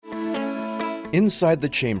Inside the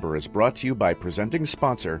Chamber is brought to you by presenting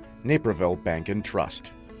sponsor, Naperville Bank and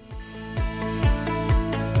Trust.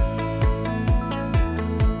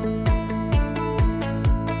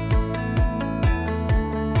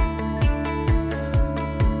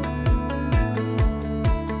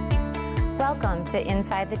 Welcome to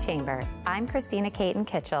Inside the Chamber. I'm Christina Caton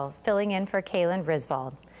Kitchell, filling in for Kaylin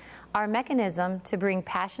Risvold. Our mechanism to bring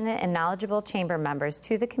passionate and knowledgeable chamber members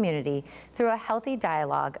to the community through a healthy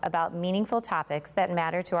dialogue about meaningful topics that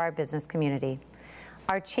matter to our business community.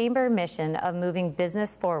 Our chamber mission of moving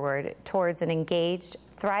business forward towards an engaged,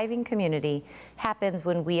 thriving community happens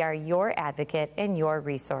when we are your advocate and your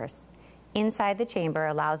resource. Inside the Chamber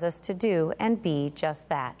allows us to do and be just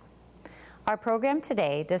that. Our program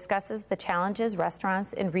today discusses the challenges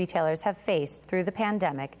restaurants and retailers have faced through the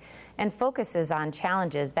pandemic and focuses on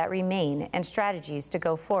challenges that remain and strategies to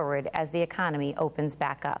go forward as the economy opens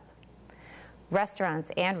back up. Restaurants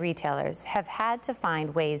and retailers have had to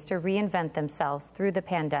find ways to reinvent themselves through the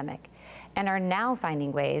pandemic and are now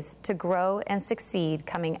finding ways to grow and succeed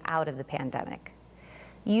coming out of the pandemic.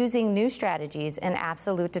 Using new strategies and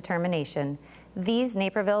absolute determination, these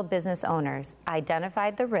Naperville business owners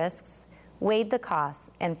identified the risks, weighed the costs,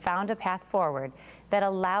 and found a path forward that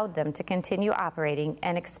allowed them to continue operating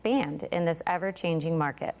and expand in this ever-changing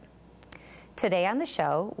market. Today on the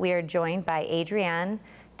show, we are joined by Adrienne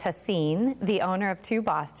Tassin, the owner of Two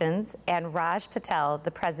Bostons, and Raj Patel, the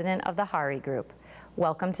president of the Hari Group.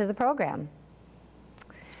 Welcome to the program.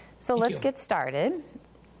 So let's get started.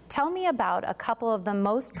 Tell me about a couple of the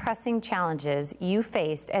most pressing challenges you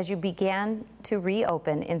faced as you began to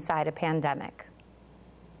reopen inside a pandemic.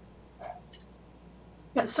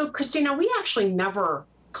 Yeah, so Christina, we actually never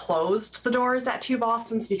closed the doors at Two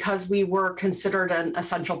Bostons because we were considered an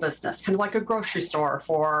essential business, kind of like a grocery store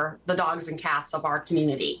for the dogs and cats of our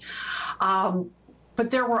community.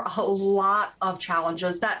 But there were a lot of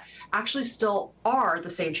challenges that actually still are the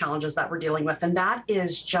same challenges that we're dealing with, and that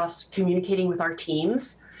is just communicating with our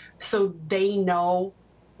teams so they know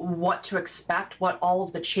what to expect, what all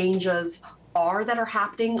of the changes are that are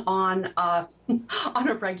happening on a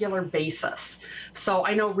regular basis. So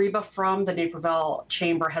I know Reba from the Naperville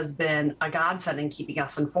Chamber has been a godsend in keeping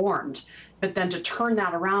us informed, but then to turn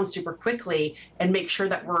that around super quickly and make sure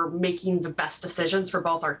that we're making the best decisions for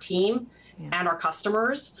both our team and our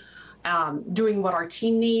customers, doing what our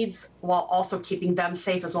team needs while also keeping them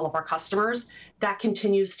safe as well as our customers, that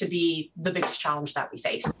continues to be the biggest challenge that we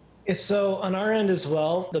face. So on our end as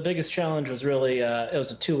well, the biggest challenge was really, it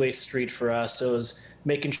was a two-way street for us. It was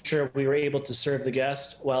making sure we were able to serve the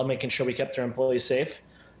guest while making sure we kept our employees safe.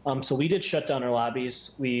 So we did shut down our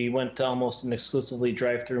lobbies. We went to almost an exclusively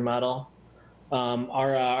drive-through model.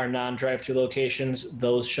 Our non-drive-through locations,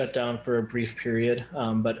 those shut down for a brief period,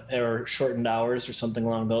 but or shortened hours or something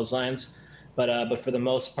along those lines. But for the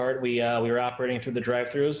most part, we were operating through the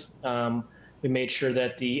drive-throughs. We made sure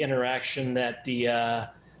that the interaction that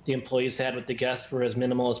the employees had with the guests were as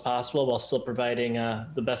minimal as possible while still providing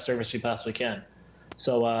the best service we possibly can.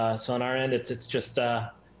 So on our end, it's just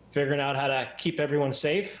figuring out how to keep everyone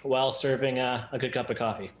safe while serving a good cup of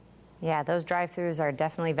coffee. Yeah, those drive-thrus are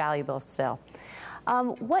definitely valuable still.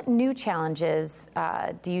 What new challenges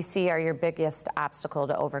do you see are your biggest obstacle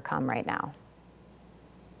to overcome right now?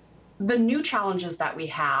 The new challenges that we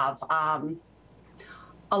have,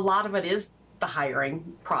 a lot of it is the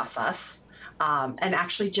hiring process. And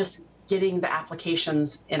actually just getting the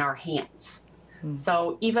applications in our hands.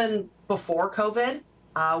 So even before COVID,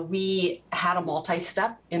 we had a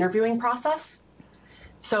multi-step interviewing process.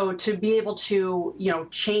 So to be able to,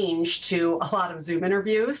 change to a lot of Zoom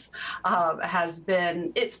interviews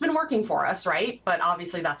it's been working for us, right? But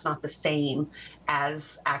obviously that's not the same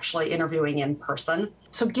as actually interviewing in person.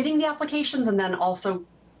 So getting the applications and then also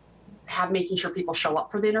making sure people show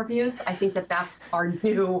up for the interviews, I think that's our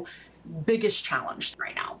new biggest challenge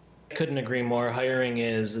right now. I couldn't agree more. Hiring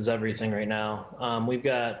is everything right now. We've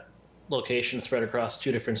got locations spread across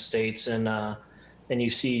 2 different states, and you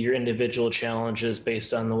see your individual challenges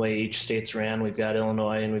based on the way each state's ran. We've got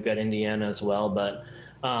Illinois and we've got Indiana as well. But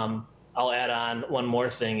I'll add on one more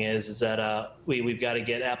thing is that we've got to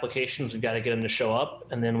get applications, we've got to get them to show up,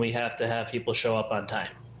 and then we have to have people show up on time.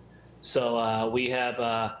 So we have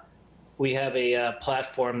a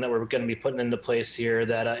platform that we're going to be putting into place here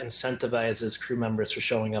that incentivizes crew members for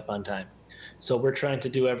showing up on time. So we're trying to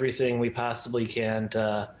do everything we possibly can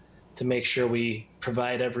to make sure we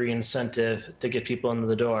provide every incentive to get people into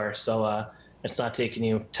the door. So it's not taking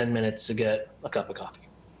you 10 minutes to get a cup of coffee.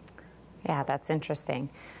 Yeah, that's interesting.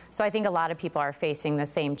 So I think a lot of people are facing the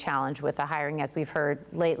same challenge with the hiring, as we've heard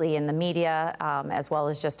lately in the media, as well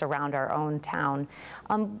as just around our own town.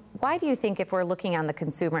 Why do you think, if we're looking on the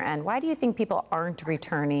consumer end, why do you think people aren't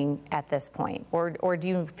returning at this point? Or do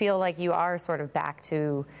you feel like you are sort of back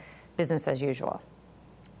to business as usual?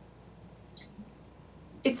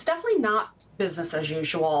 It's definitely not business as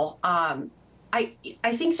usual. I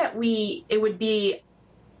think that it would be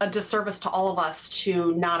a disservice to all of us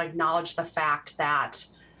to not acknowledge the fact that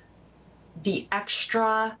the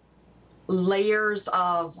extra layers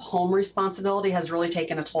of home responsibility has really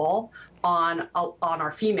taken a toll on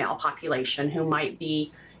our female population, who might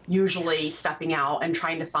be usually stepping out and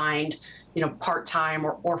trying to find, part-time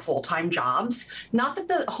or full-time jobs. Not that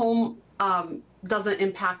the home doesn't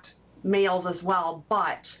impact males as well,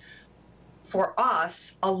 but for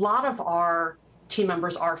us, a lot of our team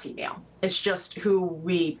members are female. It's just who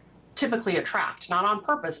we typically attract, not on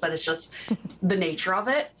purpose, but it's just the nature of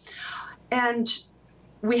it. And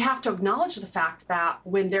we have to acknowledge the fact that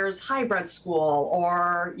when there's hybrid school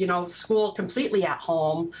or, school completely at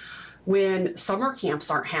home, when summer camps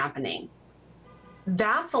aren't happening,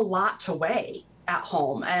 that's a lot to weigh at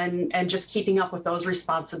home. And just keeping up with those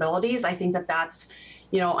responsibilities, I think that's,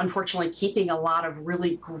 unfortunately keeping a lot of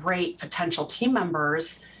really great potential team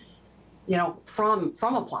members, from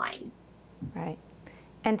applying. Right.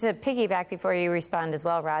 And to piggyback before you respond as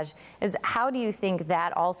well, Raj, is how do you think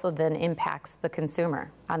that also then impacts the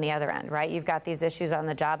consumer on the other end, right? You've got these issues on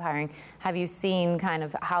the job hiring. Have you seen kind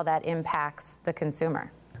of how that impacts the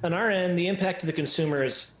consumer? On our end, the impact to the consumer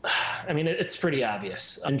is, it's pretty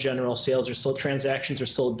obvious. In general, transactions are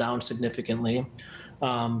still down significantly.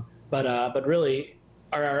 But really,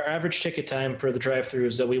 our average ticket time for the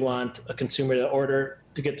drive-throughs that we want a consumer to order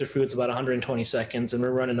to get their food is about 120 seconds, and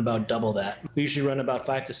we're running about double that. We usually run about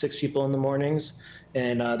 5 to 6 people in the mornings,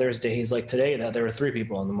 and there's days like today that there were 3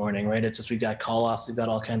 people in the morning, right? It's just we've got call-offs, we've got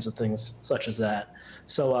all kinds of things such as that.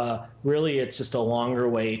 So really, it's just a longer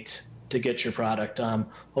wait to get your product.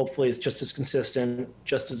 Hopefully, it's just as consistent,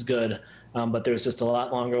 just as good, but there's just a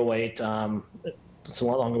lot longer wait. It's a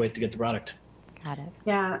lot longer wait to get the product. Got it.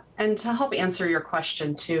 Yeah, and to help answer your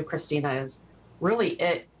question too, Christina, is really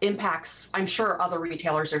it impacts, I'm sure other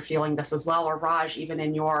retailers are feeling this as well, or Raj, even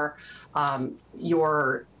in your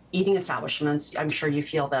eating establishments, I'm sure you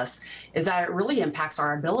feel this, is that it really impacts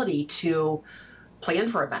our ability to plan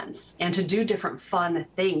for events and to do different fun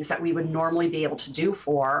things that we would normally be able to do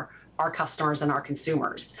for our customers and our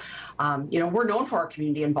consumers. We're known for our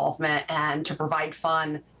community involvement and to provide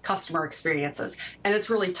fun customer experiences. And it's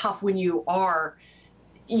really tough when you are,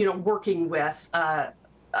 working with a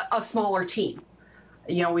smaller team.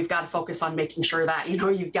 We've got to focus on making sure that,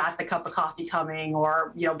 you've got the cup of coffee coming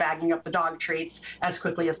or, bagging up the dog treats as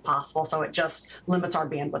quickly as possible. So it just limits our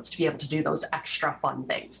bandwidth to be able to do those extra fun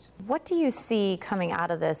things. What do you see coming out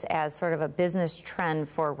of this as sort of a business trend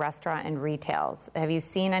for restaurant and retails? Have you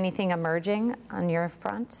seen anything emerging on your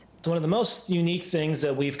front? So one of the most unique things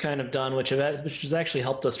that we've kind of done, which has actually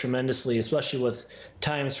helped us tremendously, especially with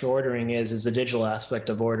times for ordering, is the digital aspect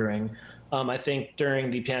of ordering. I think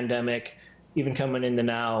during the pandemic, even coming into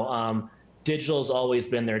now, digital's always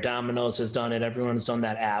been there. Domino's has done it. Everyone's done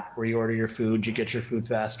that app where you order your food, you get your food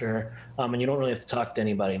faster, and you don't really have to talk to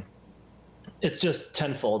anybody. It's just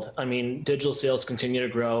tenfold. Digital sales continue to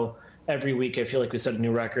grow. Every week, I feel like we set a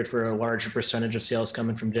new record for a larger percentage of sales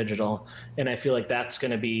coming from digital. And I feel like that's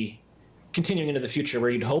going to be continuing into the future, where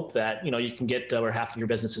you'd hope that, you can get where half of your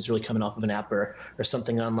business is really coming off of an app or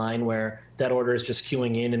something online, where that order is just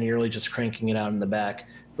queuing in and you're really just cranking it out in the back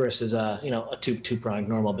versus a two-pronged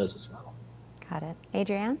normal business model. Got it.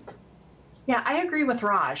 Adrienne? Yeah, I agree with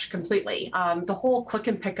Raj completely. The whole click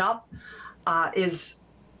and pick up is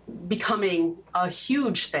becoming a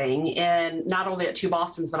huge thing in not only at Two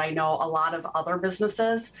Bostons, but I know a lot of other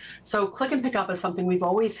businesses. So click and pick up is something we've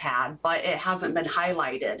always had, but it hasn't been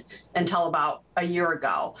highlighted until about a year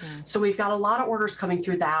ago. So we've got a lot of orders coming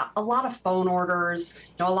through that, a lot of phone orders,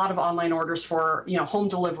 a lot of online orders for, home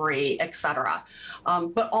delivery, et cetera.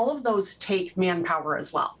 But all of those take manpower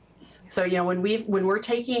as well. So, when we're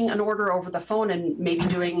taking an order over the phone and maybe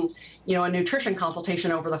doing, a nutrition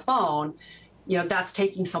consultation over the phone, that's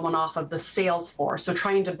taking someone off of the sales floor. So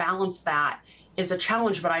trying to balance that is a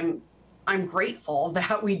challenge, but I'm grateful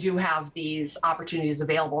that we do have these opportunities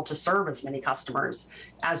available to serve as many customers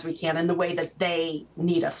as we can in the way that they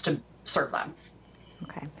need us to serve them.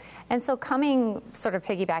 Okay. And so sort of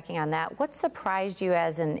piggybacking on that, what surprised you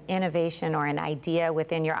as an innovation or an idea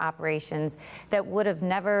within your operations that would have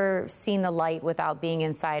never seen the light without being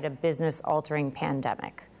inside a business-altering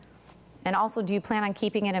pandemic? And also, do you plan on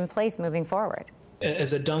keeping it in place moving forward?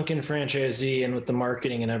 As a Dunkin' franchisee and with the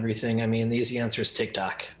marketing and everything, I mean, the easy answer is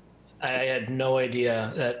TikTok. I had no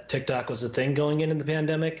idea that TikTok was a thing going into the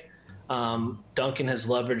pandemic. Dunkin' has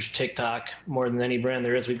leveraged TikTok more than any brand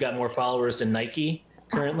there is. We've got more followers than Nike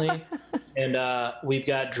currently. And we've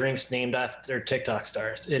got drinks named after TikTok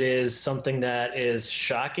stars. It is something that is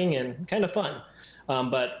shocking and kind of fun.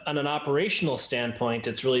 But on an operational standpoint,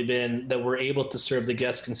 it's really been that we're able to serve the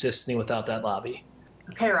guests consistently without that lobby.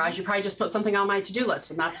 Okay, Raj, you probably just put something on my to-do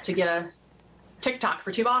list, and that's to get a TikTok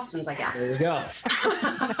for 2 Bostons, I guess. There you go.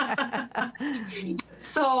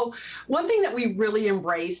 So one thing that we really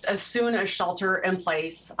embraced as soon as shelter in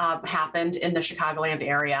place happened in the Chicagoland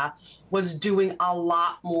area was doing a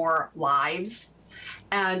lot more lives.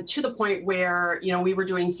 And to the point where, you know, we were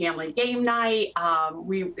doing family game night,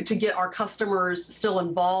 to get our customers still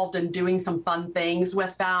involved and doing some fun things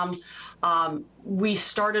with them. We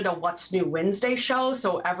started a What's New Wednesday show.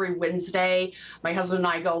 So every Wednesday, my husband and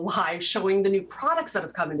I go live showing the new products that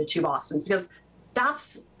have come into 2 Bostons, because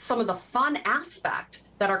that's some of the fun aspect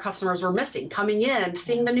that our customers were missing, coming in,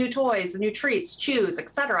 seeing the new toys, the new treats, chews,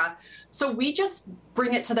 etc. So we just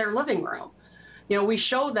bring it to their living room. You know, we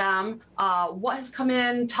show them what has come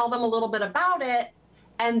in, tell them a little bit about it,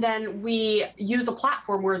 and then we use a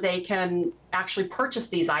platform where they can actually purchase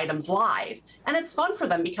these items live. And it's fun for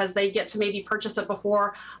them because they get to maybe purchase it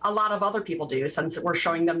before a lot of other people do, since we're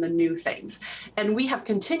showing them the new things. And we have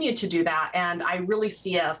continued to do that, and I really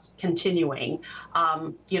see us continuing,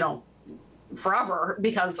 forever,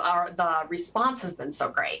 because the response has been so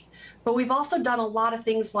great. But we've also done a lot of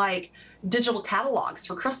things like digital catalogs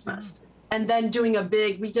for Christmas. And then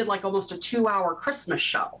we did like almost a 2-hour Christmas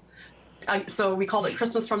show. So we called it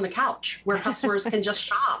Christmas from the Couch, where customers can just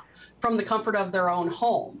shop from the comfort of their own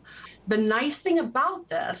home. The nice thing about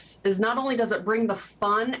this is not only does it bring the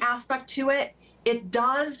fun aspect to it, it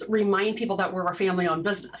does remind people that we're a family-owned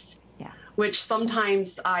business, which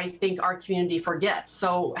sometimes I think our community forgets.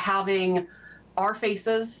 So having our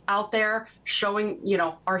faces out there showing, you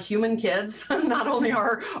know, our human kids, not only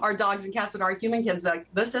our dogs and cats, but our human kids, like,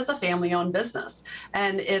 this is a family-owned business,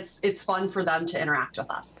 and it's fun for them to interact with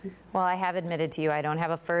us. Well, I have admitted to you I don't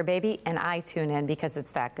have a fur baby, and I tune in because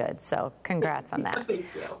it's that good. So congrats on that. Thank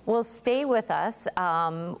you. Well, stay with us.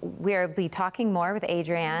 We'll be talking more with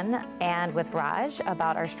Adrienne and with Raj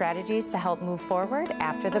about our strategies to help move forward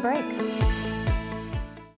after the break.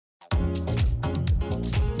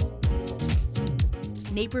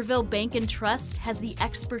 Naperville Bank and Trust has the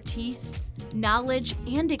expertise, knowledge,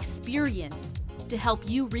 and experience to help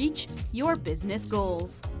you reach your business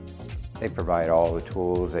goals. They provide all the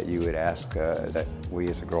tools that you would ask that we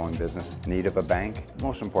as a growing business need of a bank.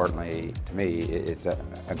 Most importantly, to me, it's a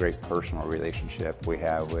great personal relationship we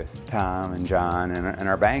have with Tom and John and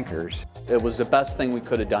our bankers. It was the best thing we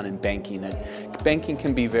could have done in banking. Banking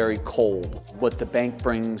can be very cold. What the bank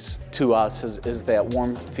brings to us is that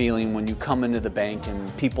warm feeling when you come into the bank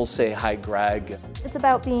and people say, "Hi, Greg." It's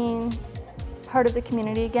about being part of the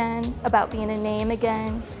community again, about being a name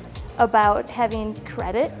again, about having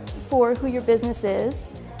credit for who your business is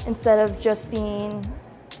instead of just being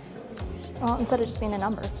a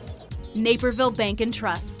number. Naperville Bank and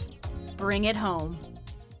Trust. Bring it home.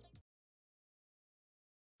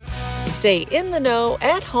 Stay in the know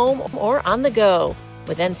at home or on the go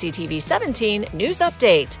with NCTV 17 News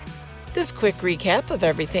Update. This quick recap of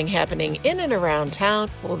everything happening in and around town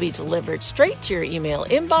will be delivered straight to your email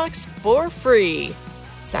inbox for free.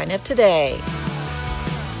 Sign up today.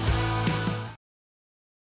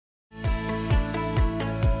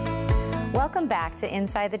 Welcome back to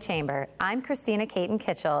Inside the Chamber. I'm Christina Caton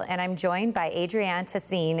Kitchell, and I'm joined by Adrienne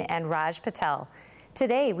Tassine and Raj Patel.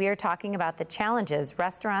 Today, we are talking about the challenges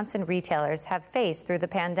restaurants and retailers have faced through the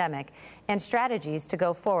pandemic and strategies to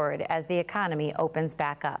go forward as the economy opens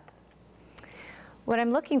back up. What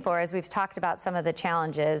I'm looking for, as we've talked about some of the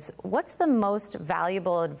challenges, what's the most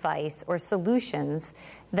valuable advice or solutions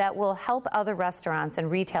that will help other restaurants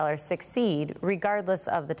and retailers succeed regardless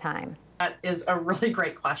of the time? That is a really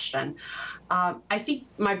great question. I think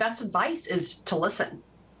my best advice is to listen.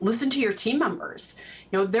 Listen to your team members.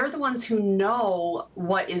 You know, they're the ones who know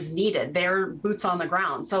what is needed. They're boots on the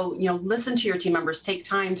ground. So, you know, listen to your team members. Take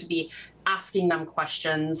time to be asking them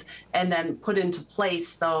questions and then put into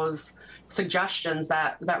place those suggestions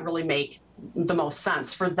that really make the most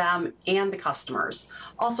sense for them and the customers.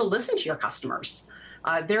 Also, listen to your customers.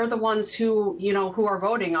 They're the ones who are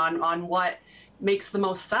voting on what makes the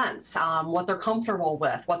most sense, what they're comfortable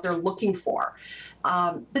with, what they're looking for.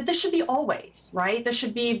 But this should be always, right? This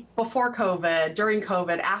should be before COVID, during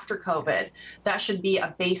COVID, after COVID. That should be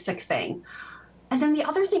a basic thing. And then the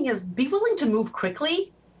other thing is be willing to move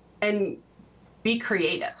quickly and be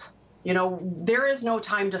creative. You know, there is no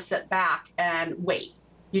time to sit back and wait.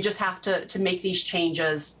 You just have to make these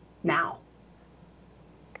changes now.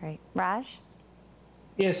 Great. Raj?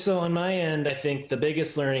 Yeah, so on my end, I think the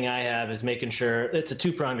biggest learning I have is making sure it's a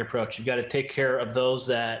two-pronged approach. You've got to take care of those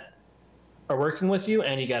that are working with you,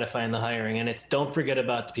 and you got to find the hiring. And it's don't forget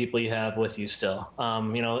about the people you have with you still.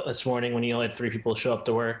 You know, this morning when you only had 3 people show up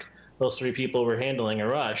to work, those 3 people were handling a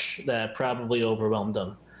rush that probably overwhelmed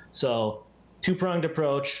them. So two-pronged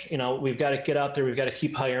approach. You know, we've got to get out there. We've got to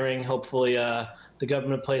keep hiring. Hopefully the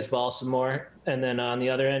government plays ball some more. And then on the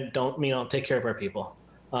other end, take care of our people.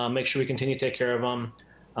 Make sure we continue to take care of them.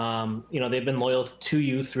 You know, they've been loyal to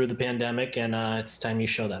you through the pandemic, and it's time you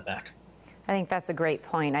show that back. I think that's a great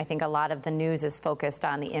point. I think a lot of the news is focused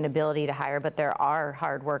on the inability to hire, but there are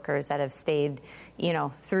hard workers that have stayed, you know,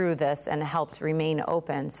 through this and helped remain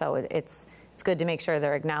open. So it's good to make sure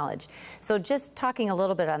they're acknowledged. So just talking a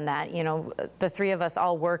little bit on that, you know, the 3 of us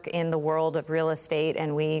all work in the world of real estate,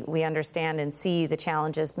 and we understand and see the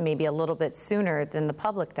challenges maybe a little bit sooner than the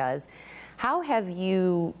public does. How have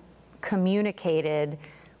you communicated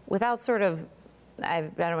without sort of, I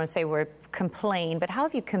don't want to say we're complain, but how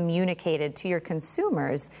have you communicated to your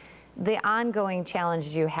consumers the ongoing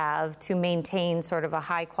challenges you have to maintain sort of a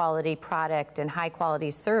high quality product and high quality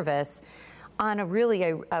service on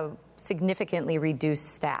a significantly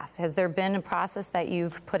reduced staff? Has there been a process that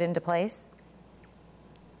you've put into place?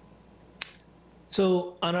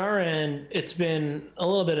 So on our end, it's been a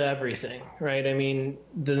little bit of everything, right? I mean,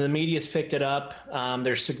 the media's picked it up.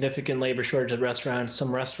 There's significant labor shortage at restaurants.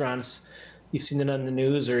 Some restaurants, you've seen it on the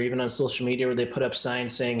news or even on social media where they put up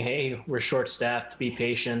signs saying, hey, we're short-staffed, be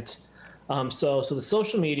patient. So the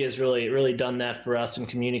social media has really done that for us in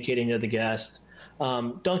communicating to the guest.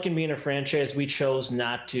 Dunkin' being a franchise, we chose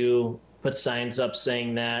not to put signs up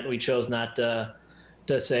saying that. We chose not to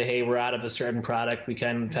say, hey, we're out of a certain product. We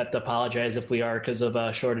kind of have to apologize if we are because of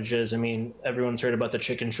shortages. I mean, everyone's heard about the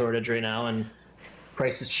chicken shortage right now and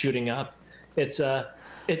prices shooting up. It's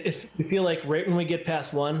if we feel like right when we get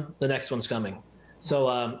past one, the next one's coming.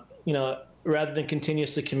 So, you know, rather than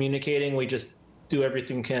continuously communicating, we just do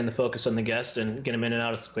everything we can to focus on the guest and get them in and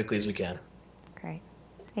out as quickly as we can. Great.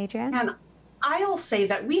 Adrienne? And I'll say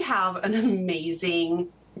that we have an amazing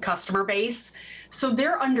customer base. So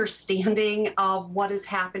their understanding of what is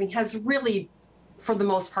happening has really, for the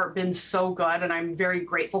most part, been so good, and I'm very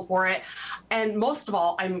grateful for it. And most of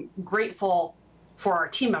all, I'm grateful for our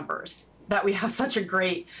team members that we have such a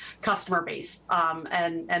great customer base,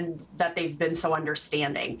 and that they've been so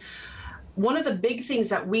understanding. One of the big things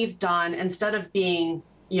that we've done, instead of being,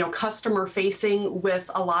 you know, customer facing with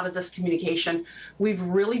a lot of this communication, we've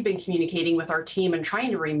really been communicating with our team and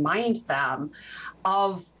trying to remind them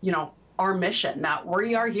of, you know, our mission, that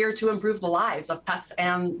we are here to improve the lives of pets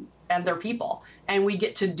and their people. And we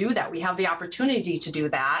get to do that. We have the opportunity to do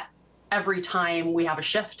that every time we have a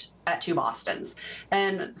shift at 2 Bostons.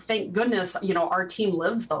 And thank goodness, you know, our team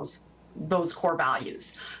lives those core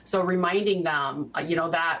values. So reminding them, you know,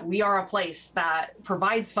 that we are a place that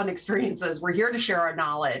provides fun experiences. We're here to share our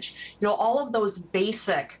knowledge. You know, all of those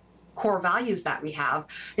basic core values that we have,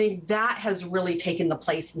 I think that has really taken the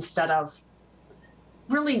place, instead of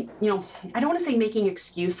really, you know, I don't want to say making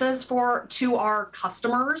excuses to our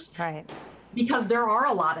customers. Right. Because there are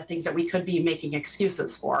a lot of things that we could be making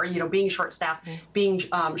excuses for, you know, being short-staffed, being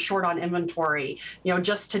short on inventory. You know,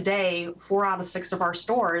 just today, 4 out of 6 of our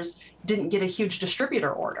stores didn't get a huge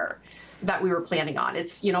distributor order that we were planning on.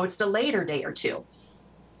 It's, you know, it's delayed a day or 2.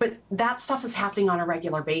 But that stuff is happening on a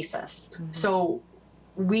regular basis. Mm-hmm. So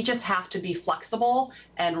we just have to be flexible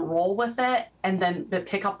and roll with it, and then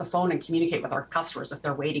pick up the phone and communicate with our customers if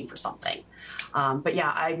they're waiting for something. But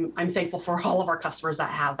yeah, I'm thankful for all of our customers that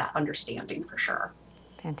have that understanding, for sure.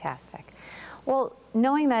 Fantastic. Well,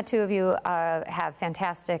 knowing that 2 of you have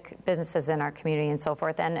fantastic businesses in our community and so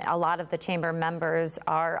forth, and a lot of the chamber members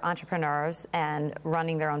are entrepreneurs and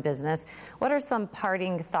running their own business, what are some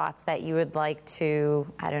parting thoughts that you would like to,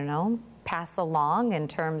 I don't know, pass along in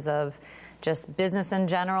terms of just business in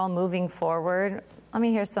general, moving forward? Let me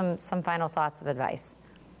hear some final thoughts of advice.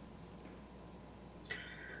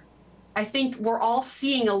 I think we're all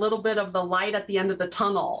seeing a little bit of the light at the end of the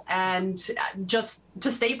tunnel, and just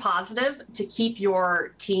to stay positive, to keep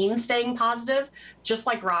your team staying positive. Just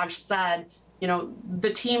like Raj said, you know,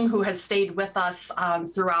 the team who has stayed with us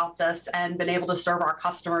throughout this and been able to serve our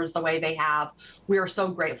customers the way they have, we are so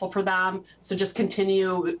grateful for them. So just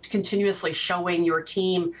continuously showing your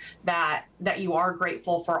team that you are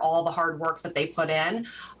grateful for all the hard work that they put in,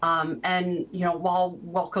 and, you know, while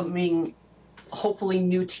welcoming hopefully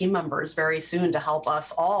new team members very soon to help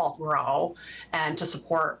us all grow and to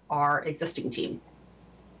support our existing team.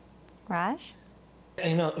 Raj?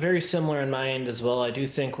 Very similar in my end as well. I do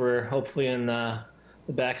think we're hopefully in the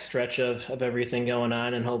back stretch of everything going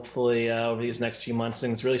on, and hopefully over these next few months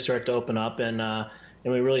things really start to open up, and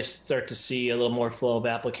we really start to see a little more flow of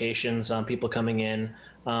applications, people coming in,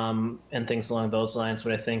 and things along those lines.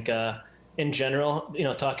 But I think in general,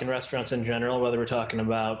 talking restaurants in general, whether we're talking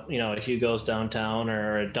about a Hugo's downtown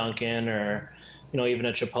or a Dunkin' or even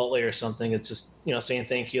a Chipotle or something, it's just saying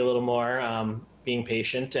thank you a little more, being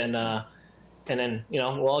patient, and then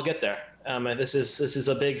we'll all get there. This is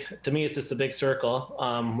a big, to me, it's just a big circle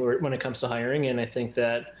when it comes to hiring, and I think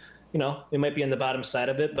that we might be on the bottom side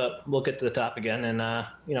of it, but we'll get to the top again,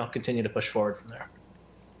 and continue to push forward from there.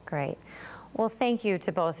 Great. Well, thank you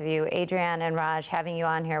to both of you. Adrienne and Raj, having you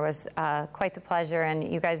on here was quite the pleasure,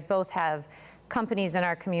 and you guys both have companies in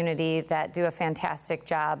our community that do a fantastic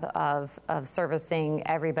job of servicing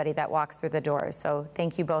everybody that walks through the doors. So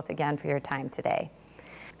thank you both again for your time today.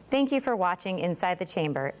 Thank you for watching Inside the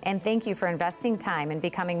Chamber, and thank you for investing time in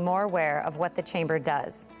becoming more aware of what the Chamber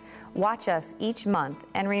does. Watch us each month,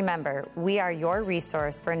 and remember, we are your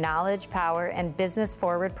resource for knowledge, power, and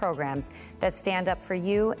business-forward programs that stand up for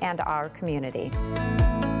you and our community.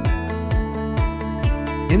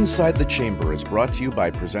 Inside the Chamber is brought to you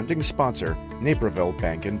by presenting sponsor, Naperville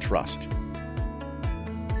Bank and Trust.